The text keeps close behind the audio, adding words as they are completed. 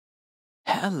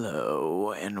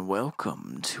Hello and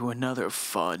welcome to another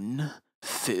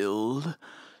fun-filled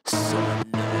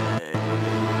Sunday.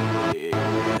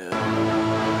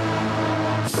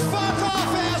 Fuck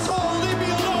off, asshole! Leave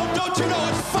me alone! Don't you know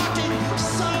it's fucking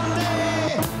Sunday?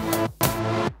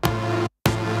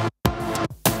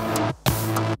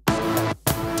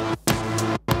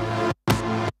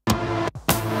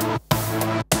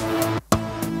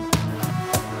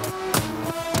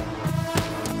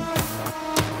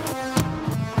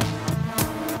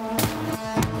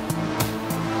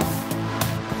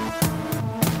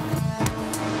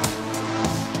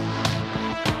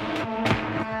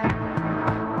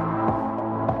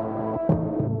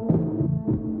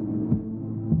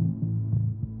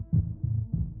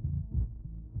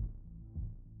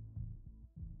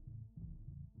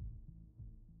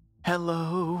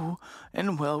 Hello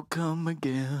and welcome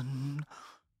again.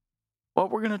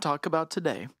 What we're going to talk about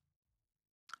today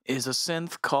is a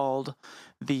synth called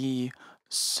the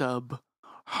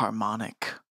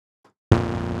SubHarmonic.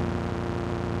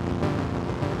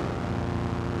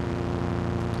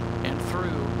 And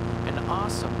through an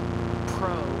awesome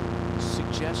pro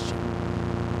suggestion,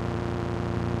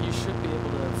 you should be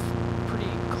able to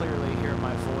pretty clearly hear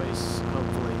my voice,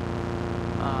 hopefully,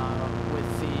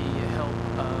 with the help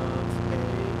of a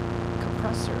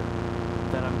compressor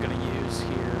that I'm going to use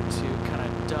here to kind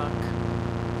of duck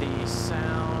the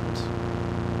sound,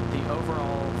 the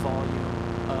overall volume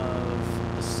of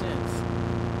the synth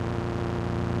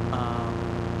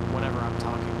whenever I'm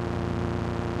talking.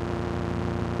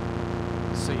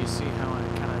 So you see how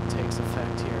it kind of takes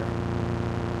effect here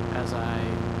as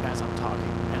I'm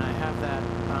talking, and I have that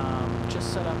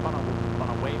just set up on a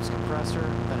waves compressor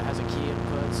that has a key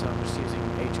input, so I'm just using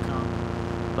H-comp,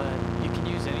 but you can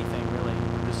use anything really.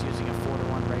 I'm just using a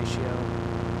 4:1 ratio,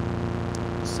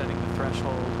 setting the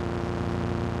threshold,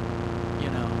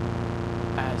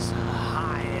 as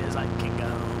high as I can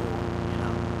go,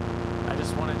 I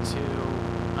just wanted to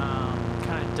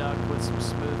kind of duck with some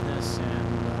smoothness and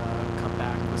come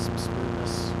back with some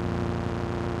smoothness.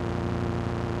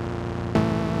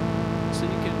 So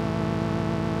you can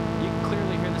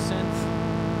clearly hear the synth,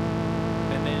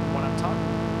 and then when I'm talking,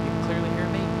 you can clearly hear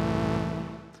me.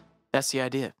 That's the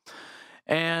idea.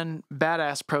 And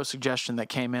badass pro suggestion that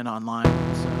came in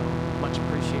online, so much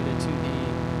appreciated to the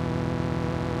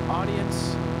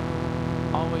audience.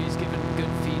 Always giving good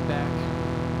feedback,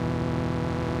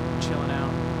 chilling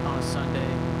out on a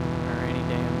Sunday or any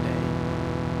damn day,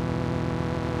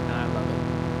 and I love it.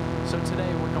 So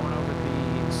today we're going over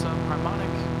the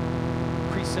SubHarmonic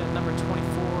preset number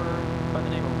 24 by the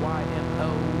name of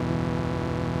YMO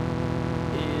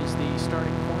is the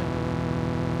starting point.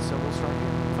 So we'll start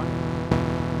here. Fine.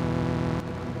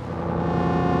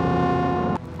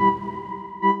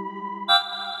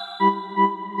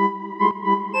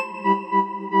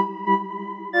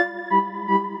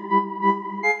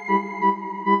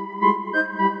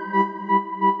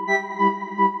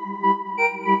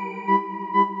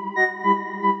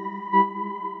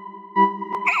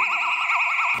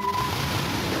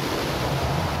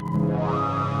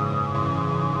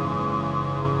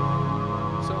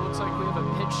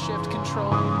 Shift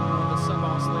control of the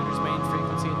sub-oscillator's main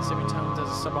frequency and the semitones as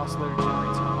a sub-oscillator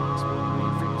generates harmonics with the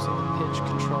main frequency. The pitch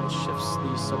control shifts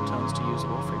these subtones to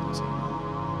usable frequency.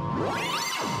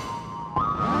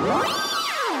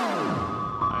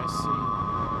 I see.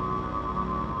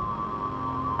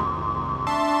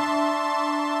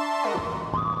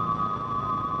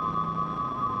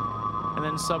 And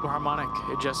then subharmonic,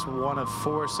 adjusts one of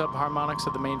 4 subharmonics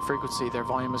of the main frequency. Their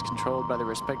volume is controlled by the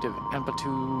respective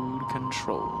amplitude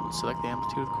control. Select the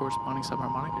amplitude of the corresponding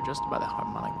subharmonic, adjusted by the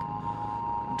harmonic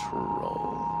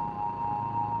control.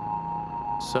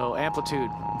 So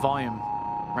amplitude, volume,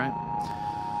 right?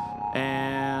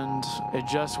 And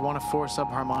adjust one of 4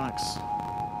 subharmonics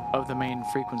of the main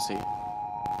frequency.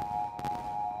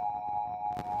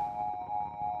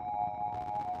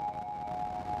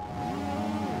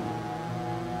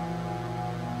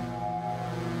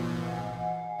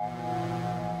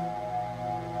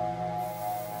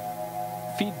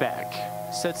 Feedback.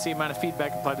 Sets the amount of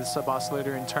feedback applied to the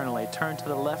sub-oscillator internally. Turn to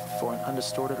the left for an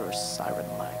undistorted or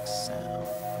siren-like sound.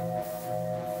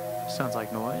 Sounds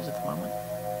like noise at the moment.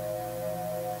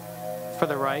 For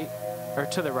the right, or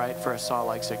to the right for a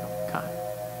saw-like signal. Kind.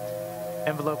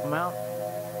 Envelope amount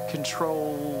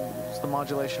controls the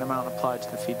modulation amount applied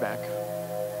to the feedback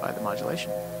by the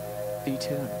modulation.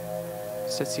 Detune.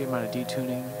 Sets the amount of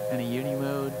detuning in a uni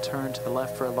mode. Turn to the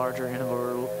left for a larger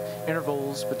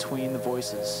intervals between the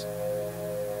voices.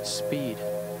 Speed.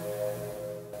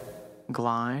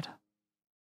 Glide.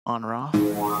 On or off.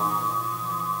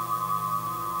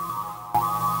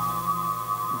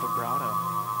 vibrato.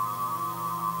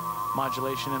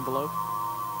 Modulation envelope.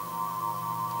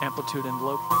 Amplitude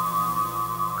envelope.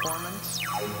 Performance.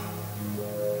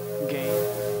 Gain.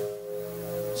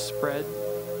 Spread.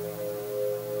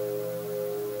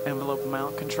 Envelope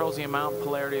amount. Controls the amount,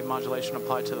 polarity of modulation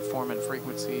applied to the form and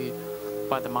frequency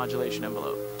by the modulation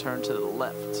envelope. Turn to the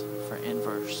left for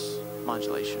inverse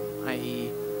modulation,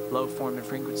 i.e. low form and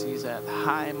frequencies at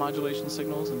high modulation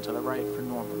signals, and to the right for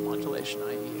normal modulation,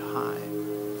 i.e. high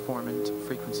form and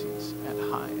frequencies at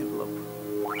high envelope.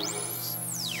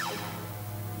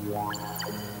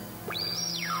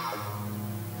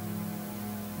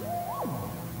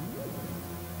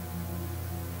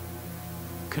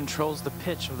 Controls the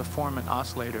pitch of the formant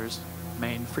oscillator's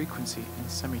main frequency in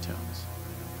semitones.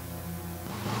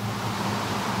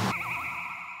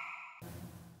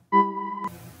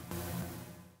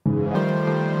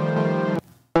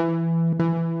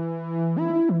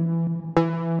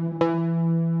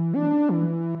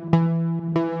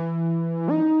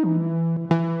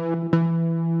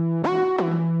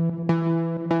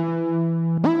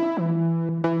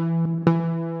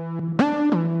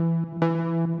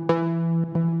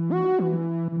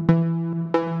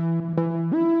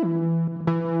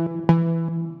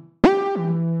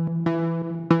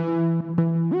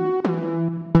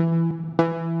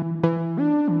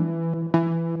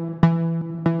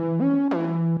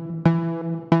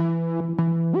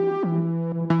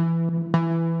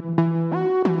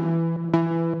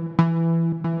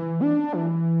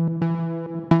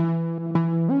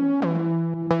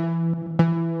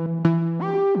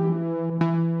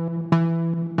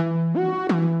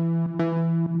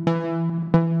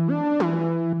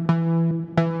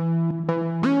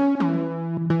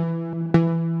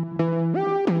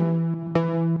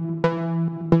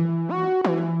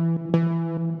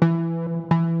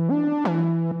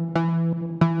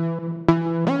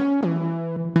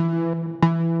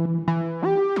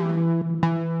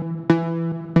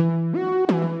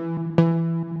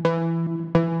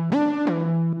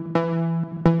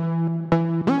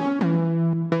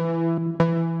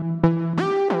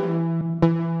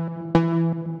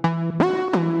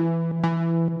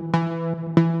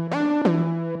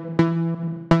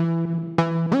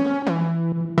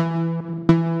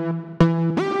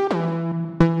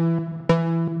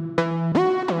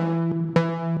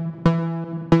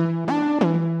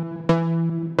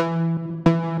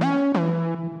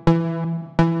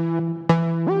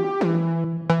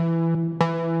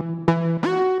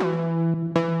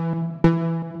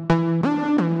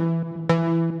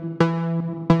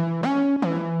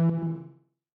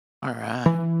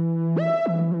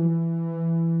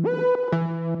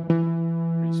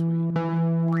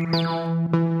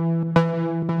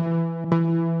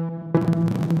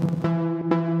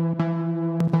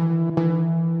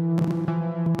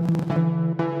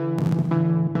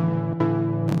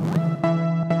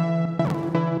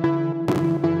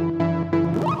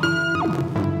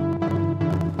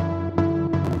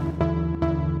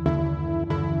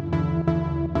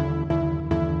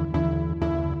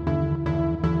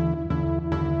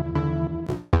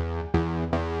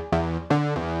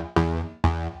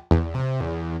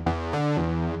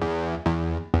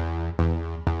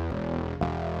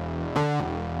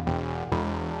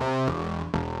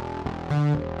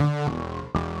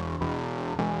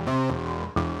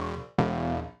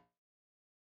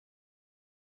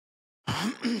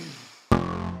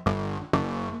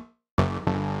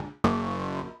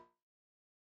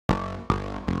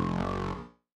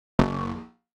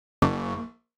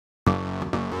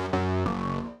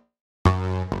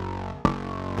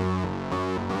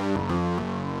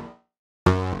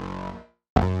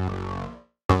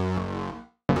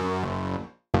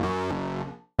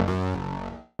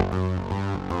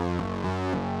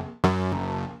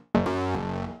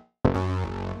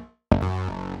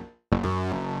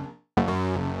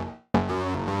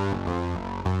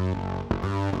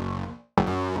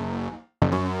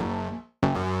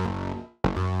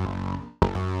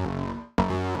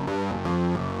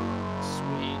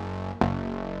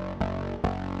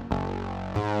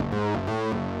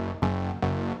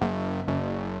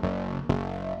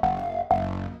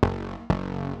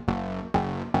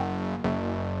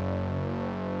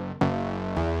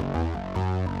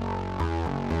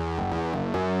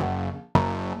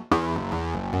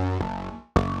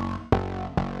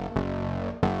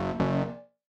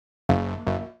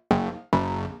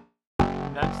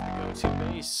 That's the go-to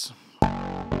bass.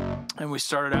 And we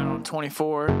started out on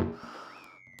 24.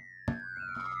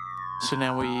 So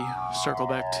now we circle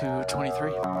back to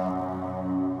 23.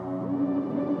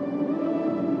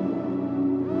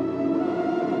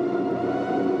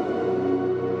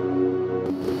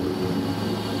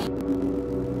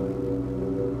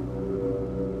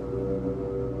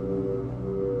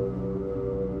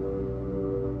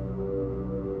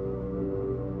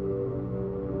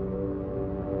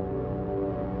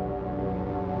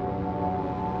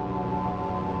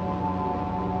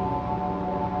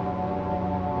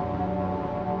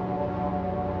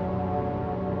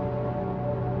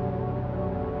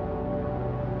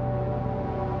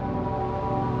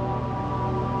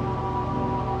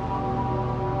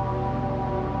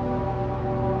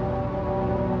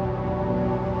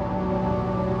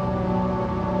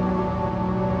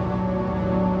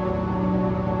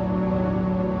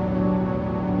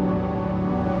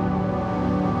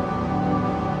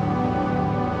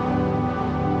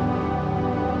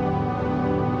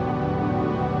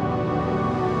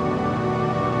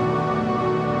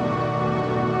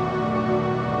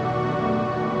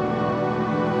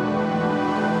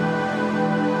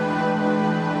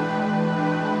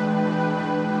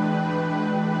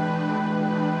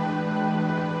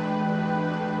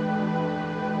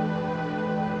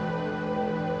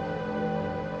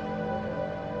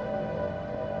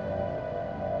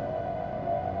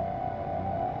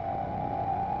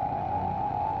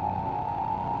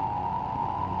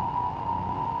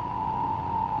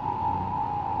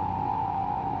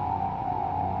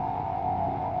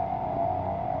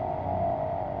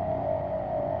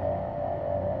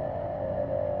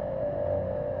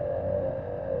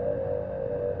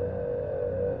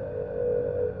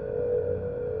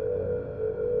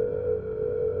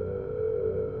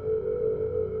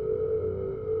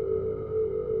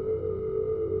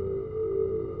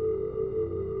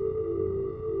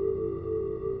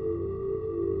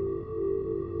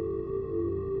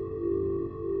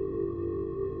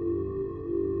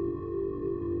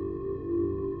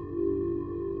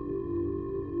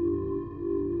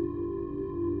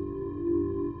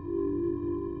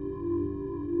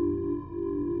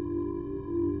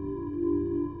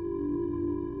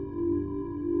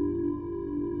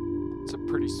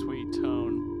 pretty sweet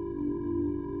tone.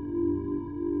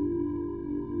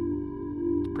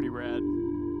 It's pretty rad.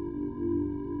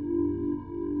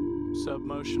 Sub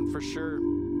motion for sure.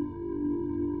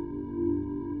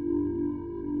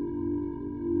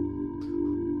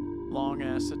 Long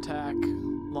ass attack,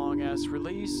 long ass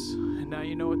release, and now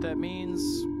you know what that means.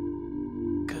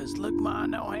 Cause look, ma,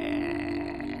 no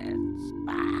hands.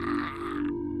 Ah.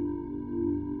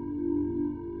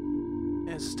 And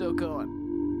it's still going.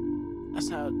 That's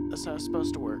how it's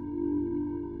supposed to work.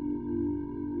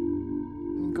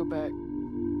 Go back,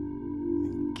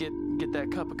 get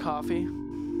that cup of coffee.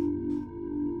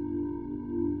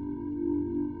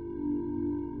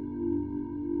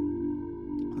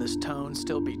 This tone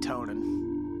still be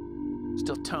toning.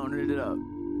 Still toning it up.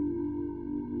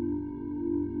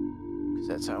 Because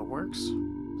that's how it works.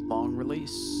 Long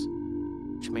release.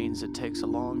 Which means it takes a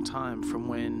long time from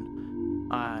when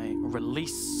I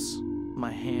release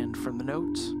my hand from the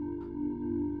note.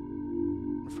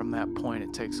 From that point,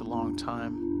 it takes a long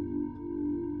time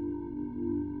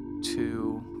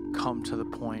to come to the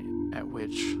point at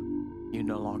which you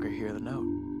no longer hear the note.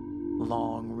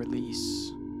 Long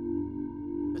release.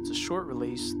 If it's a short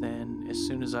release, then as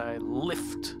soon as I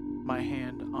lift my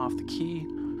hand off the key,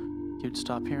 you'd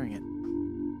stop hearing it.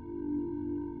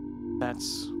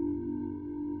 That's,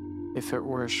 if it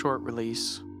were a short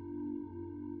release,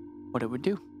 what it would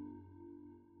do.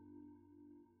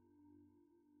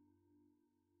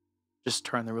 Just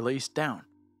turn the release down,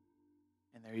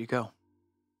 and there you go.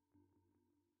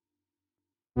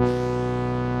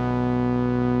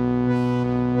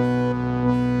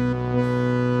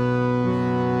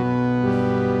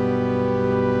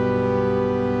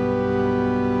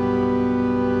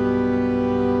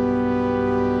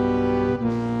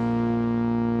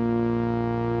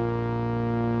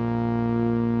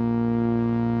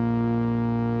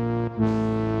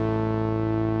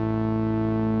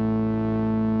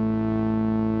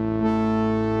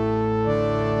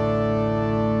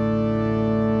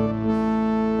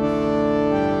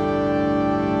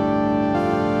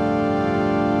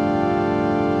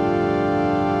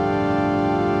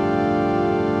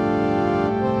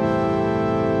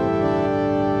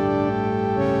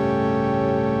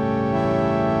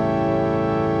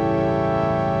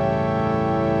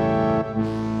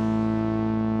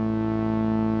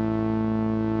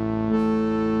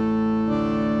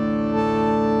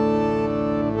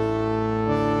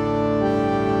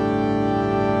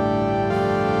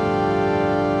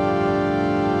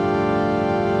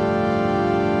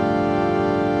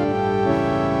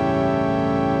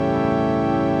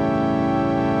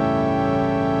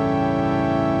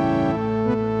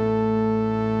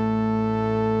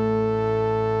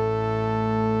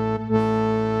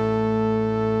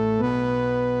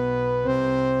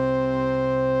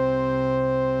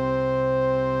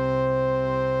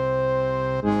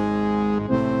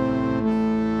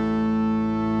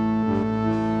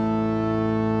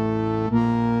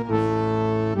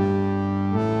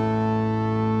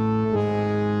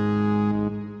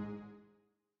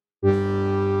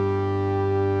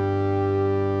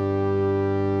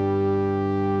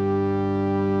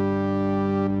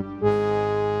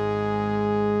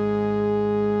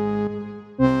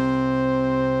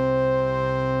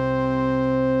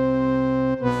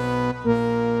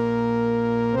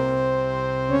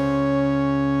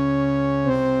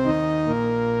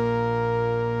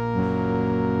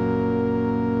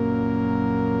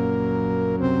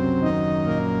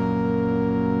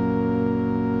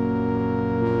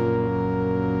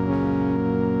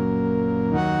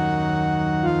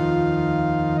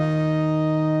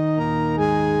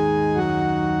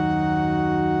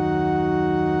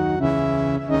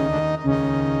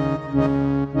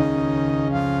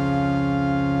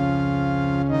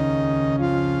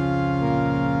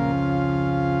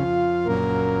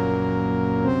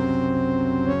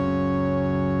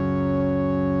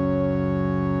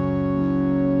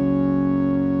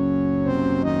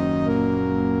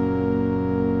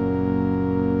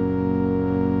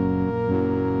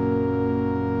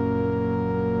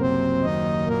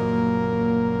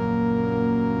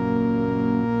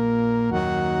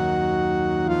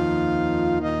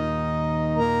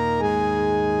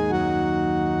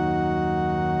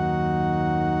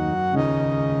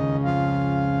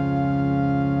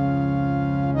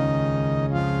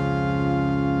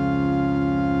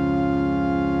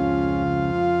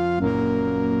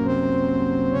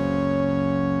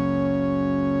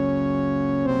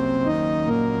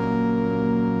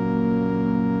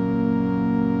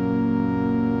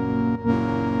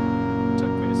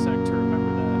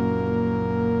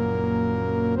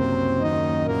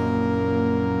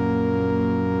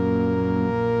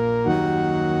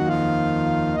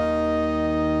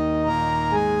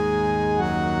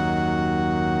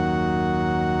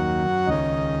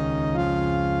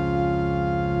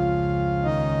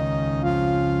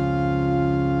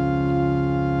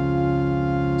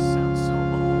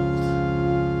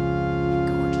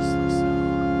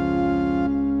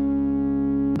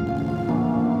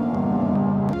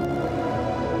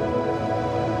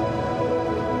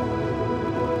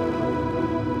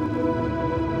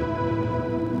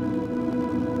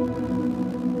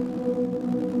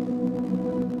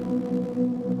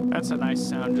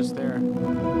 sound just there, and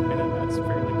that's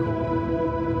fairly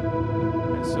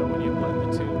cool. And so when you blend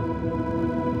the two,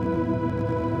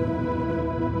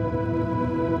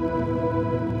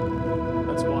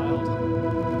 that's wild.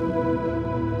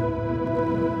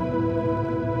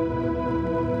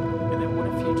 And then what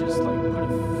if you just like put a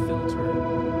filter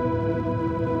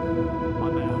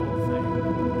on that whole thing?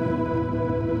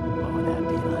 What would that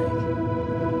be like?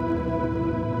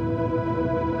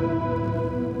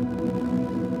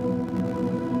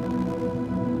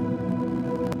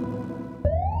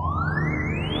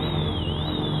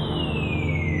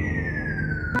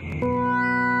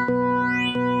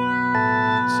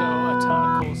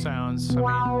 Sounds, I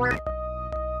mean,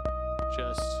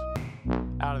 just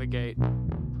out of the gate.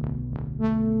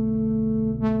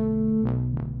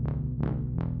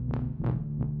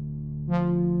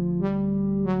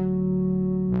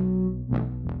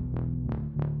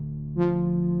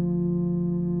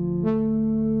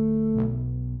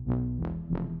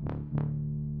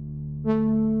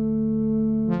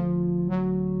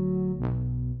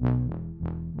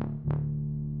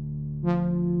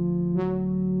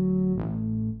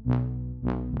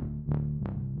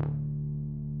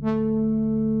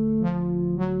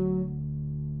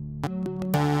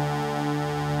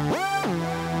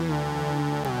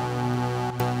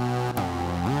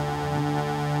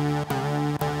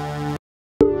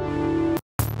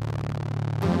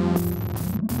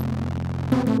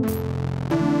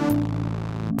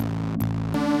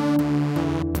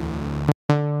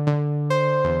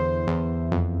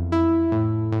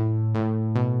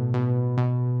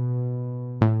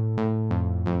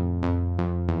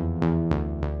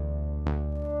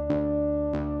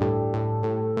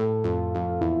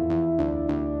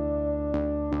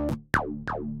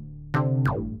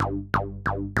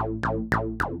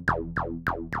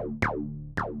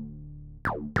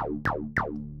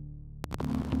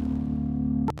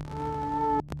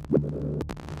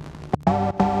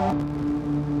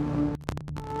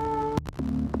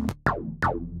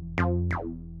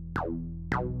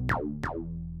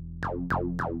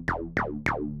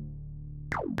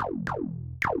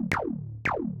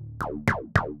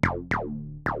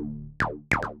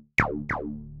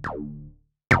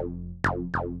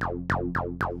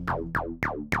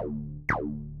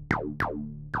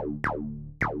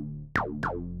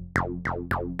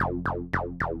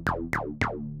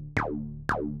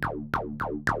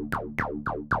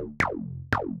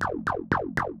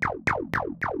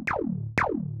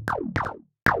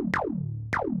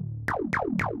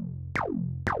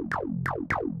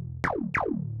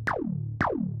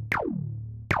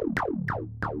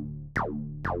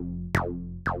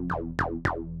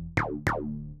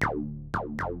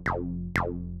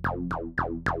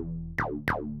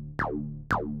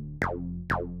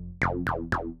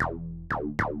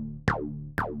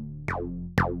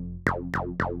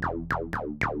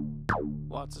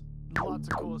 Lots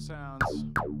of cool sounds.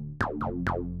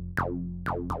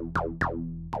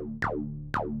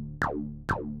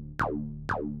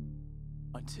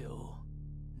 Until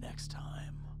next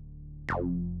time.